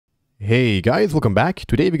Hey guys, welcome back.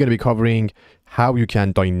 Today we're going to be covering how you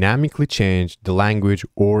can dynamically change the language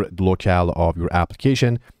or the locale of your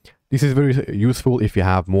application. This is very useful if you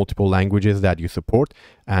have multiple languages that you support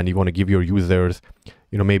and you want to give your users,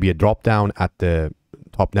 maybe a drop down at the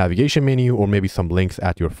top navigation menu or maybe some links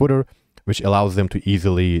at your footer, which allows them to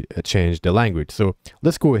easily change the language. So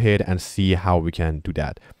let's go ahead and see how we can do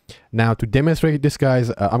that. Now to demonstrate this,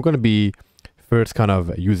 guys, I'm going to be first kind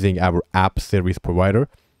of using our app service provider.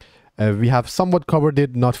 We have somewhat covered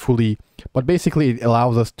it, not fully, but basically it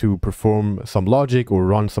allows us to perform some logic or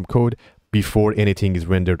run some code before anything is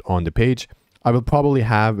rendered on the page. I will probably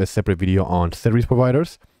have a separate video on service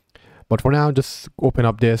providers, but for now, just open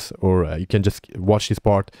up this, or you can just watch this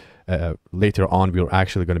part. Later on, we're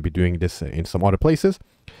actually going to be doing this in some other places.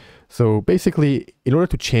 So basically, in order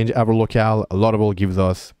to change our locale, Laravel gives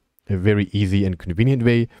us a very easy and convenient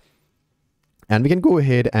way. And we can go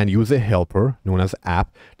ahead and use a helper known as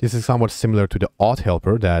app. This is somewhat similar to the auth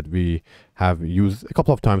helper that we have used a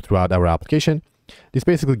couple of times throughout our application. This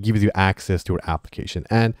basically gives you access to your application.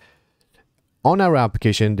 And on our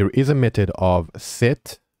application, there is a method of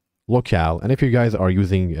set locale. And if you guys are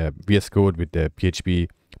using VS Code with the PHP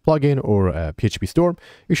plugin or PHP store,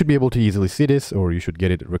 you should be able to easily see this, or you should get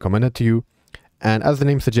it recommended to you. And as the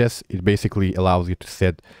name suggests, it basically allows you to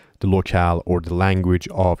set the locale or the language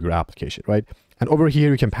of your application, right? And over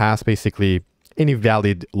here, you can pass basically any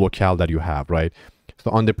valid locale that you have, right?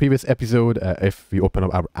 So on the previous episode, if we open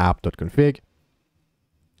up our app.config,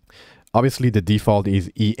 obviously the default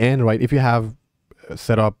is en, right? If you have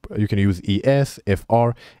set up, you can use es,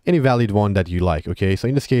 fr, any valid one that you like, okay? So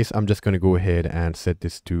in this case, I'm just going to go ahead and set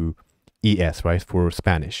this to es, right, for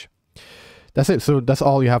Spanish. That's it. So that's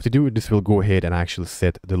all you have to do. This will go ahead and actually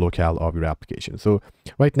set the locale of your application. So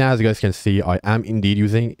right now, as you guys can see, I am indeed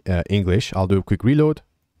using English. I'll do a quick reload.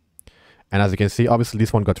 And as you can see, obviously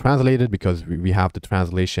this one got translated because we have the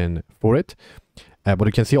translation for it. But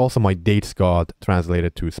you can see also my dates got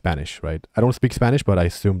translated to Spanish, right? I don't speak Spanish, but I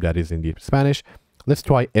assume that is indeed Spanish. Let's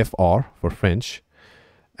try FR for French.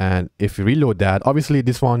 And if you reload that, obviously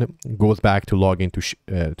this one goes back to log in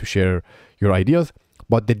to share your ideas.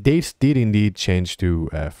 But the dates did indeed change to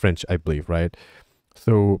French, I believe, right?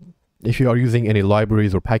 So if you are using any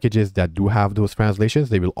libraries or packages that do have those translations,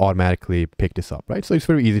 they will automatically pick this up, right? So it's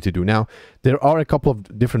very easy to do. Now, there are a couple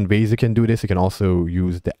of different ways you can do this. You can also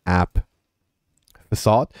use the app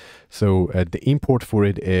facade. So the import for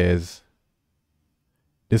it is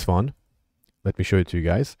this one. Let me show it to you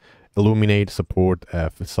guys. Illuminate support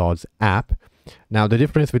facades app. Now, the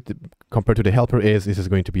difference compared to the helper is this is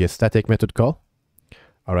going to be a static method call.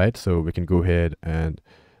 All right, so we can go ahead and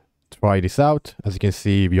try this out. As you can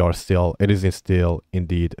see, it is still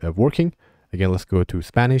indeed working. Again, let's go to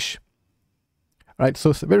Spanish. All right,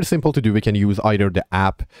 so it's very simple to do. We can use either the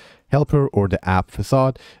app helper or the app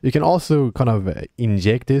facade. You can also kind of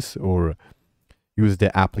inject this or use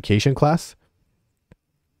the application class.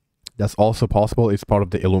 That's also possible. It's part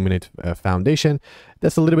of the Illuminate foundation.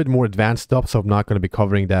 That's a little bit more advanced stuff, so I'm not going to be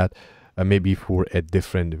covering that. Maybe for a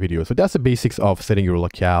different video. So that's the basics of setting your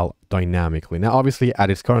locale dynamically. Now, obviously,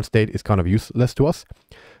 at its current state, it's kind of useless to us.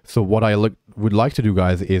 So what I would like to do,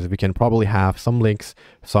 guys, is we can probably have some links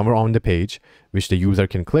somewhere on the page, which the user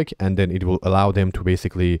can click, and then it will allow them to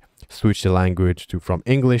basically switch the language from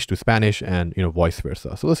English to Spanish and, vice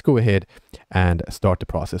versa. So let's go ahead and start the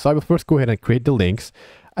process. So I will first go ahead and create the links.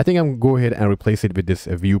 I think I'm going to go ahead and replace it with this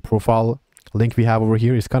view profile link we have over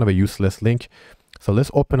here. It's kind of a useless link. So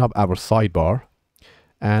let's open up our sidebar,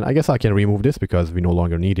 and I guess I can remove this because we no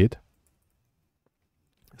longer need it.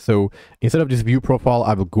 So instead of this view profile,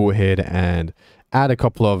 I will go ahead and add a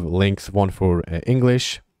couple of links, one for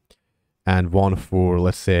English and one for,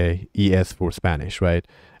 let's say, ES for Spanish, right?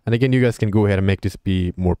 And again, you guys can go ahead and make this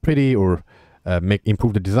be more pretty or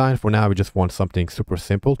improve the design. For now, we just want something super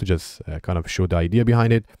simple to just kind of show the idea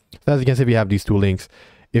behind it. So as you can see, we have these two links.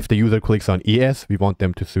 If the user clicks on ES, we want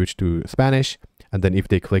them to switch to Spanish. And then if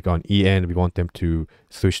they click on EN, we want them to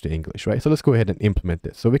switch to English, right? So let's go ahead and implement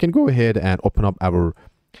this. So we can go ahead and open up our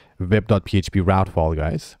web.php route file,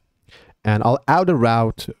 guys. And I'll add a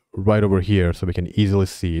route right over here so we can easily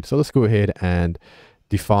see it. So let's go ahead and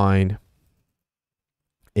define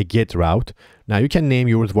a get route. Now you can name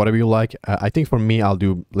yours whatever you like. I think for me, I'll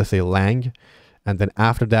do, let's say, lang. And then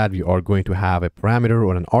after that, we are going to have a parameter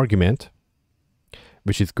or an argument,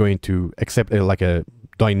 which is going to accept like a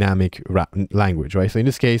dynamic language, right? So in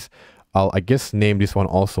this case, I guess name this one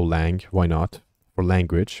also lang. Why not? For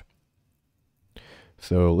language.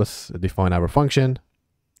 So let's define our function.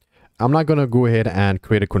 I'm not going to go ahead and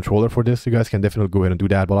create a controller for this. You guys can definitely go ahead and do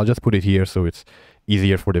that, but I'll just put it here so it's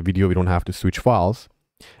easier for the video. We don't have to switch files.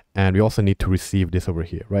 And we also need to receive this over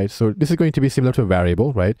here, right? So this is going to be similar to a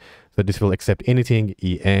variable, right? So this will accept anything,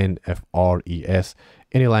 en, fr, es,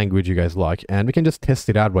 any language you guys like. And we can just test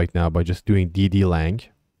it out right now by just doing ddlang.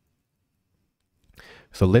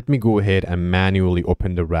 So let me go ahead and manually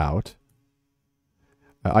open the route.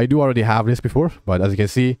 I do already have this before, but as you can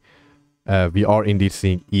see, we are indeed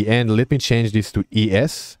seeing en. Let me change this to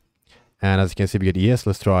es. And as you can see, we get es.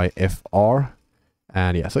 Let's try fr.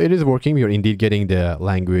 And yeah, so it is working. We are indeed getting the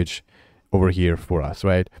language over here for us,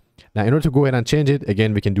 right? Now, in order to go ahead and change it,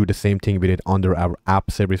 again, we can do the same thing with it under our app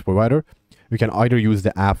service provider. We can either use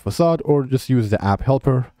the app facade or just use the app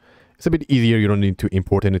helper. It's a bit easier. You don't need to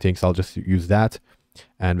import anything, so I'll just use that.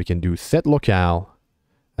 And we can do set locale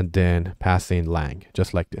and then pass in lang,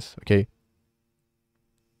 just like this, okay?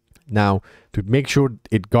 Now, to make sure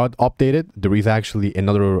it got updated, there is actually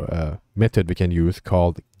another method we can use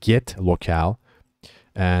called get locale.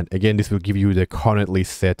 And again, this will give you the currently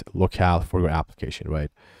set locale for your application,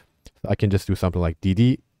 right? So I can just do something like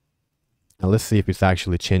dd, and let's see if it's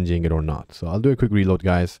actually changing it or not. So I'll do a quick reload,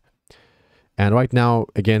 guys. And right now,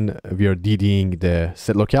 again, we are dding the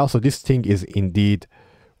set locale. So this thing is indeed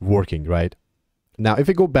working, right? Now, if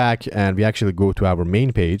we go back and we actually go to our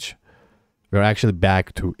main page, we're actually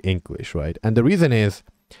back to English, right? And the reason is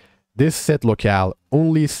this set locale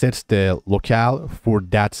only sets the locale for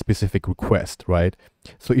that specific request, right?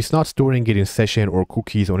 So it's not storing it in session or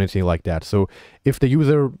cookies or anything like that. So if the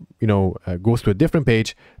user, goes to a different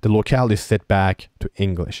page, the locale is set back to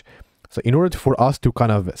English. So in order for us to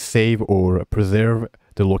kind of save or preserve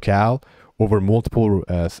the locale over multiple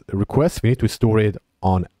requests, we need to store it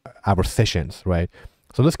on our sessions, right?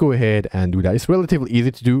 So let's go ahead and do that. It's relatively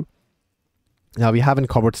easy to do. Now, we haven't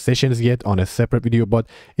covered sessions yet on a separate video, but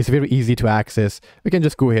it's very easy to access. We can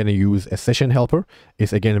just go ahead and use a session helper.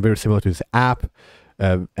 It's again very similar to this app.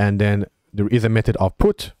 And then there is a method of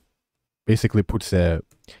put, basically puts a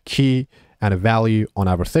key and a value on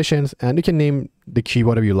our sessions. And you can name the key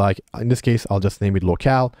whatever you like. In this case, I'll just name it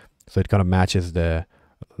locale. So it kind of matches the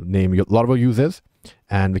name Laravel uses.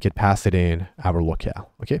 And we can pass it in our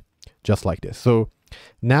locale, okay? Just like this. So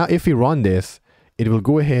now if we run this, it will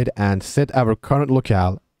go ahead and set our current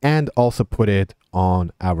locale and also put it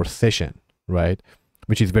on our session, right?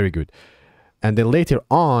 Which is very good. And then later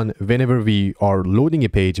on, whenever we are loading a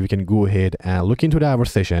page, we can go ahead and look into our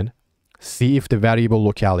session, see if the variable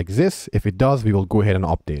locale exists. If it does, we will go ahead and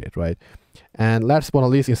update it, right? And last but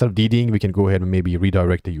not least, instead of dding, we can go ahead and maybe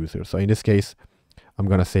redirect the user. So in this case, I'm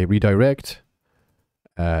going to say redirect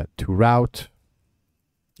to route.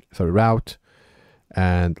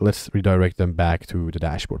 And let's redirect them back to the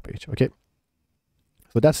dashboard page, okay?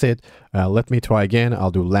 So that's it. Let me try again.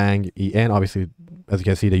 I'll do lang en. Obviously, as you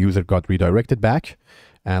can see, the user got redirected back.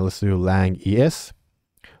 And let's do lang es.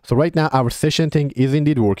 So right now, our session thing is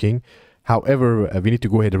indeed working. However, we need to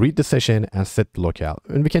go ahead and read the session and set the locale.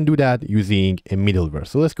 And we can do that using a middleware.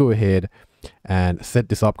 So let's go ahead and set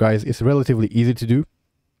this up, guys. It's relatively easy to do.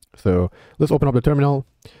 So let's open up the terminal.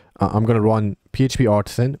 I'm going to run PHP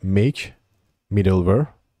artisan make middleware.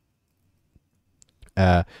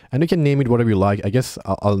 And you can name it whatever you like. I guess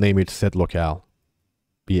I'll name it set locale.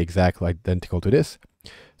 Be exactly identical to this.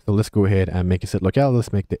 So let's go ahead and make it set locale.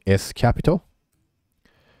 Let's make the S capital.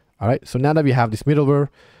 All right. So now that we have this middleware,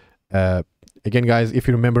 again, guys, if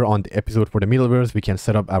you remember on the episode for the middlewares, we can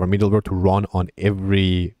set up our middleware to run on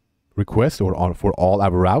every request or for all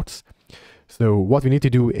our routes. So what we need to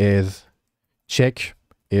do is check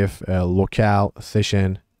if a locale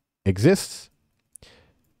session exists.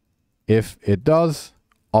 If it does,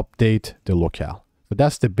 update the locale. So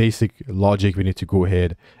that's the basic logic we need to go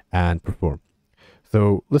ahead and perform.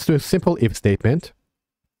 So let's do a simple if statement.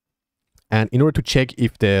 And in order to check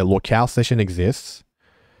if the locale session exists,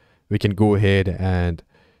 we can go ahead and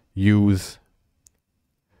use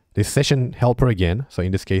the session helper again. So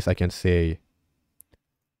in this case, I can say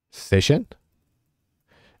session.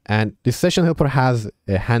 And this session helper has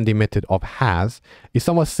a handy method of has. It's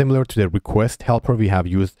somewhat similar to the request helper we have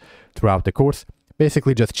used throughout the course.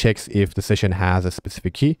 Basically just checks if the session has a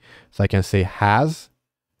specific key. So I can say has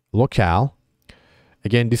locale.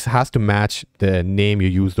 Again, this has to match the name you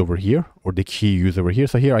used over here or the key you used over here.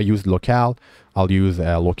 So here I used locale. I'll use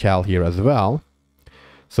locale here as well.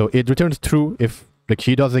 So it returns true if the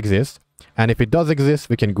key does exist. And if it does exist,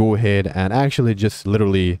 we can go ahead and actually just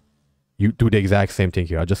literally you do the exact same thing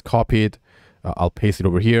here. I'll just copy it. I'll paste it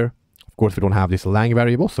over here. Of course, we don't have this lang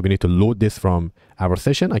variable, so we need to load this from our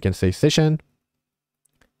session. I can say session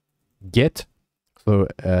get. So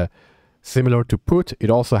similar to put,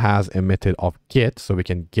 it also has a method of get, so we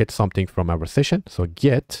can get something from our session. So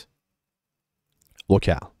get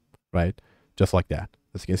locale, right? Just like that.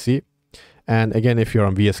 as you can see. And again, if you're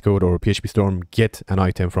on VS Code or PHP Storm, get an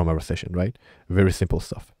item from our session, right? Very simple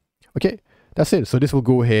stuff. Okay, that's it. So this will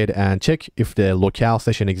go ahead and check if the locale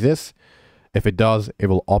session exists. If it does, it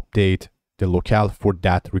will update the locale for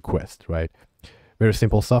that request, right? Very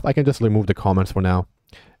simple stuff. I can just remove the comments for now.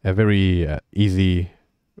 A very easy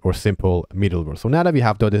or simple middleware. So now that we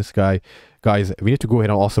have done this, guys, we need to go ahead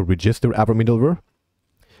and also register our middleware.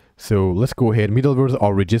 So let's go ahead. Middlewares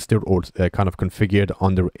are registered or kind of configured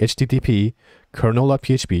under HTTP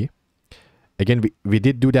kernel.php. Again, we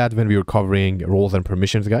did do that when we were covering roles and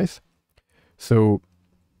permissions, guys. So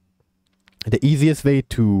the easiest way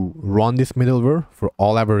to run this middleware for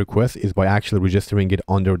all our requests is by actually registering it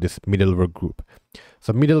under this middleware group.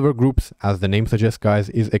 So middleware groups, as the name suggests, guys,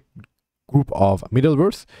 is a group of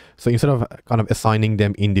middlewares. So instead of kind of assigning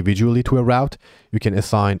them individually to a route, you can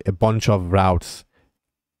assign a bunch of routes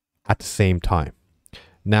at the same time.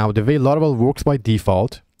 Now, the way Laravel works by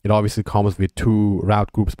default, it obviously comes with 2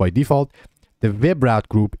 route groups by default. The web route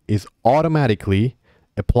group is automatically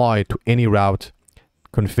applied to any route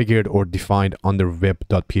configured or defined under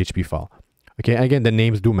web.php file. Okay, and again, the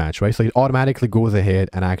names do match, right? So it automatically goes ahead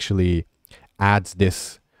and actually adds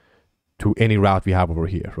this to any route we have over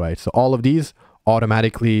here, right? So all of these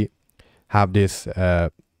automatically have this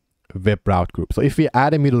web route group. So if we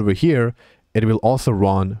add a middleware here, it will also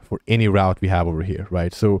run for any route we have over here,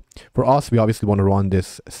 right? So for us, we obviously want to run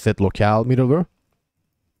this set locale middleware.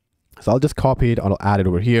 So I'll just copy it and I'll add it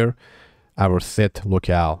over here, our set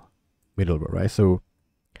locale middleware, right? So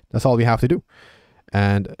that's all we have to do.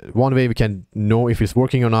 And one way we can know if it's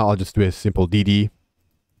working or not, I'll just do a simple dd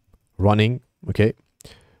running, okay?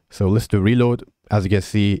 So let's do reload. As you can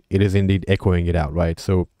see, it is indeed echoing it out, right?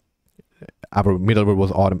 So our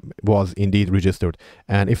middleware was indeed registered.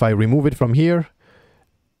 And if I remove it from here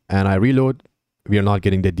and I reload, we are not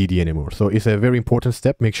getting the DD anymore. So it's a very important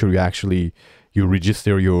step. Make sure you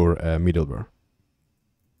register your middleware.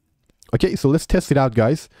 Okay, so let's test it out,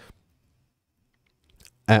 guys.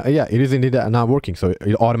 Yeah, it is indeed not working. So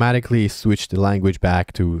it automatically switched the language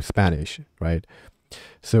back to Spanish, right?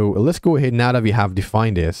 So let's go ahead, now that we have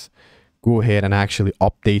defined this, go ahead and actually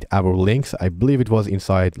update our links. I believe it was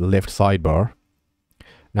inside left sidebar.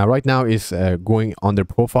 Now right now is going under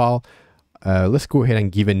profile. Let's go ahead and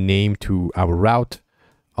give a name to our route.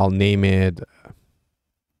 I'll name it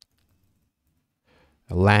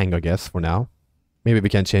lang, I guess, for now. Maybe we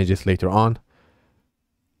can change this later on.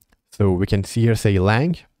 So we can see here, say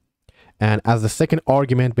lang. And as the second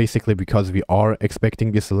argument, basically because we are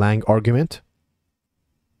expecting this lang argument,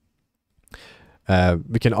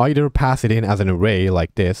 we can either pass it in as an array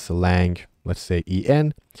like this, lang, let's say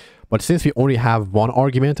en. But since we only have one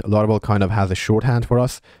argument, Laravel kind of has a shorthand for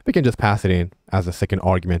us. We can just pass it in as a second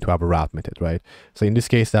argument to our route method, right? So in this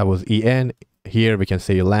case, that was en. Here we can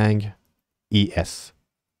say lang es.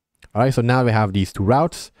 All right, so now we have these 2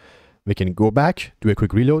 routes. We can go back, do a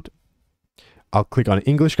quick reload. I'll click on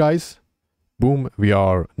English, guys. Boom, we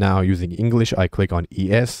are now using English. I click on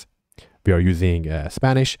es. We are using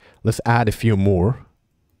Spanish. Let's add a few more.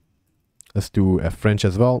 Let's do French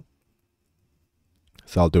as well.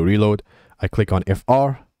 So I'll do reload. I click on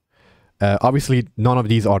FR. Obviously, none of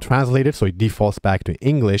these are translated, so it defaults back to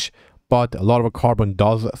English, but Laravel Carbon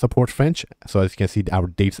does support French. So as you can see, our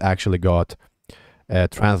dates actually got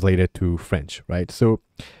translated to French, right? So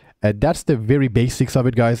that's the very basics of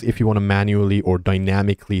it, guys. If you want to manually or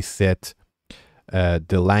dynamically set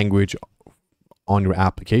the language on your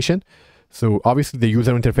application. So obviously the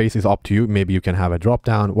user interface is up to you. Maybe you can have a drop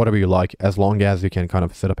down, whatever you like, as long as you can kind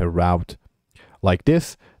of set up a route like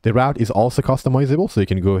this. The route is also customizable, so you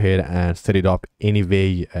can go ahead and set it up any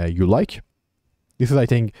way you like. This is, I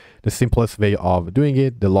think, the simplest way of doing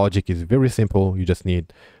it. The logic is very simple. You just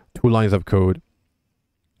need 2 lines of code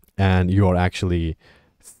and you are actually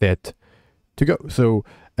set to go. So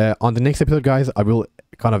on the next episode, guys, I will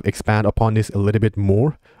kind of expand upon this a little bit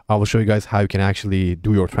more. I will show you guys how you can actually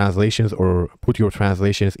do your translations or put your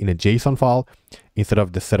translations in a JSON file instead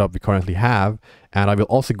of the setup we currently have. And I will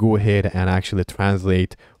also go ahead and actually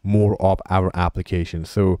translate more of our application.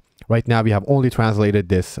 So right now we have only translated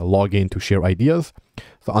this login to share ideas.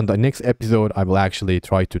 So on the next episode, I will actually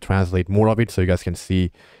try to translate more of it so you guys can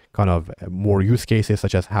see kind of more use cases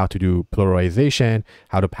such as how to do pluralization,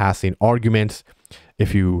 how to pass in arguments.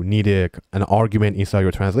 If you need an argument inside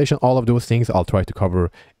your translation, all of those things I'll try to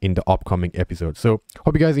cover in the upcoming episode. So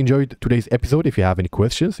hope you guys enjoyed today's episode. If you have any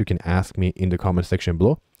questions, you can ask me in the comment section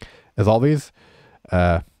below. As always,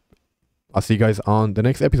 I'll see you guys on the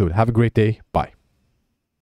next episode. Have a great day. Bye.